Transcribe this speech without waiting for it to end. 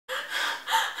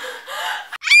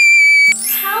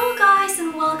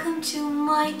welcome to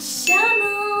my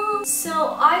channel.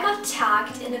 So I got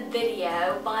tagged in a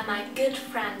video by my good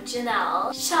friend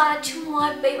Janelle. Shout out to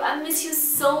my babe, I miss you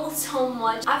so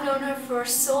much. I've known her for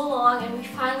so long and we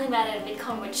finally met at a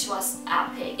VidCon, which was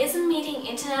epic. Isn't meeting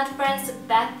internet friends the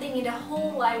best thing in the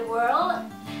whole wide world?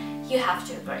 You have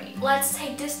to agree. Let's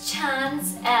take this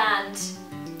chance and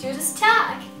do this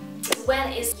tag.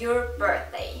 When is your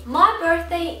birthday? My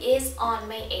birthday is on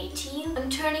May 18th. I'm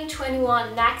turning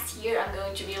 21 next year. I'm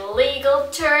going to be legal.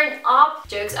 Turn up.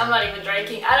 Jokes, I'm not even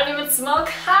drinking. I don't even smoke.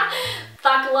 Ha!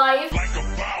 Thug life. Like a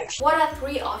mouse. What are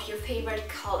 3 of your favorite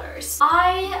colors?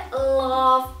 I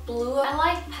love blue. I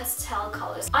like pastel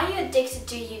colors. Are you addicted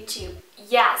to YouTube?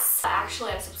 Yes,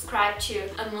 actually I'm subscribed to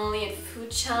a million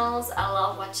food channels. I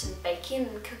love watching baking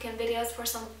and cooking videos for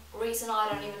some reason. I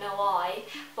don't even know why,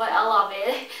 but I love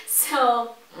it.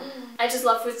 So I just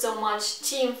love food so much.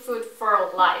 Team food for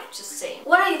life, just saying.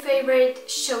 What are your favorite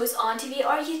shows on TV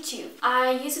or YouTube?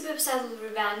 I used to be obsessed with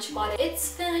Revenge, but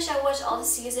it's finished. I watched all the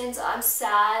seasons. I'm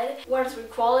sad. What are 3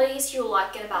 qualities you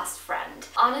like in a best friend?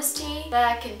 Honesty,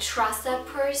 that I can trust that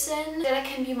person, that I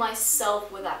can be myself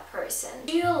with that person.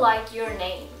 Do you like your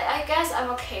name? I guess I'm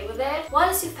okay with it. What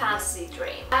is your fantasy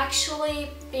dream? Actually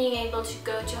being able to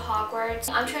go to Hogwarts.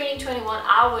 I'm turning 21.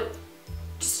 I would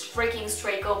just freaking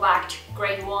straight go back to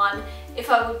grade 1. If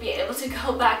I would be able to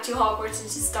go back to Hogwarts and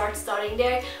just start studying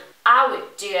there, I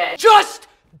would do it. Just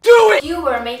do it! Do you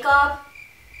wear makeup?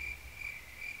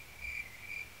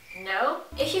 No?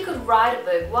 If you could write a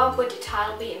book, what would the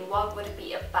title be and what would it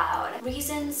be about?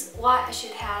 Reasons why I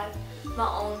should have my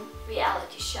own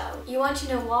reality show. You want to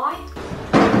know why?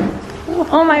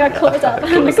 Oh my god, close up.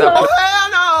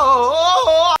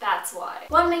 That's why.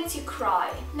 What makes you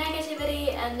cry?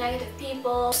 Negativity and negative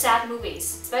people. Sad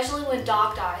movies. Especially when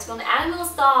dog dies. When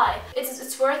animals die,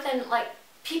 it's worse than like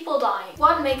people dying.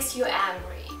 What makes you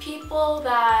angry? People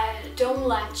that don't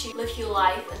let you live your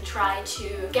life and try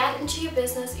to get into your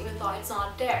business even though it's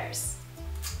not theirs.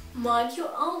 Mind your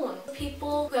own.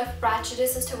 People who have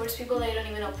prejudices towards people they don't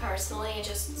even know personally and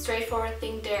just straightforward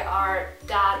think they are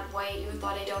that way even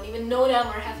though they don't even know them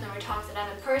or have never talked to them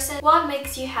in person. What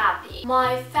makes you happy?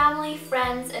 My family,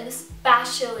 friends, and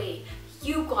especially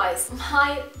you guys,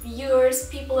 my viewers,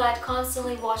 people that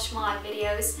constantly watch my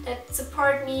videos, that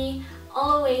support me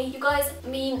all the way. You guys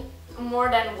mean more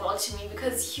than well to me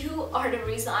because you are the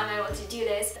reason I'm able to do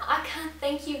this. I can't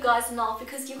thank you guys enough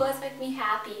because you guys make me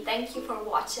happy. Thank you for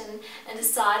watching and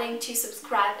deciding to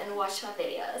subscribe and watch my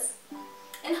videos.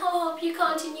 And I hope you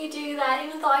continue to do that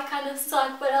even though I kind of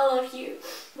suck, but I love you.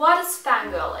 What is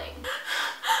fangirling?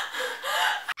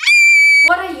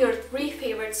 What are your 3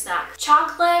 favorite snacks?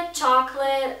 Chocolate,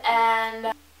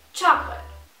 and chocolate.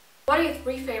 What are your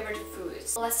 3 favorite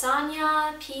foods?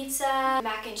 Lasagna, pizza,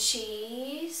 mac and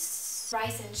cheese,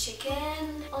 rice and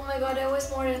chicken. Oh my god, there was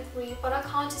more than 3, but I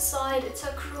can't decide. It's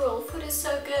so cruel. Food is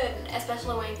so good,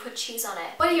 especially when you put cheese on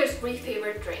it. What are your 3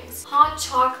 favorite drinks? Hot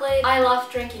chocolate. I love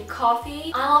drinking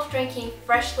coffee. I love drinking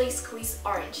freshly squeezed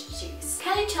orange juice.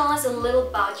 Can you tell us a little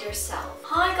about yourself?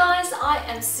 Hi guys, I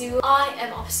am Sue. I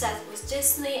am obsessed with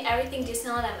Disney, everything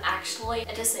Disneyland. I'm actually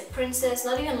a Disney princess,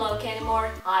 not even Loki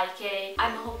anymore. Hi Kay.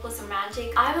 I'm a hopeless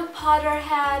romantic. I'm a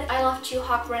Potterhead. I love to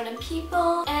hug random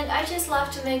people and I just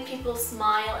love to make people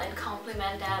smile and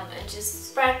compliment them and just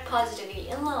spread positivity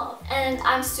and love. And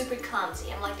I'm super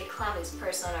clumsy. I'm like the clumsiest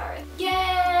person on earth.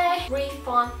 Yay! 3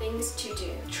 fun things to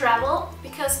do. Travel,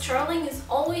 because traveling is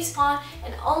always fun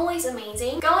and always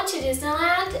amazing. Going to Disneyland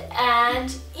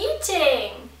and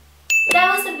eating.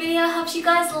 That was the video. I hope you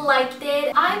guys liked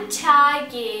it. I'm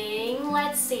tagging,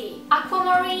 let's see,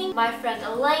 Aquamarine, my friend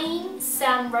Elaine,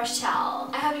 Sam Rochelle.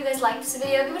 I hope you guys liked this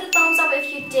video. Give it a thumbs up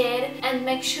if you did and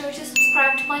make sure to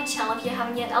subscribe to my channel if you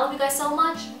haven't yet. I love you guys so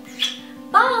much.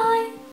 Bye!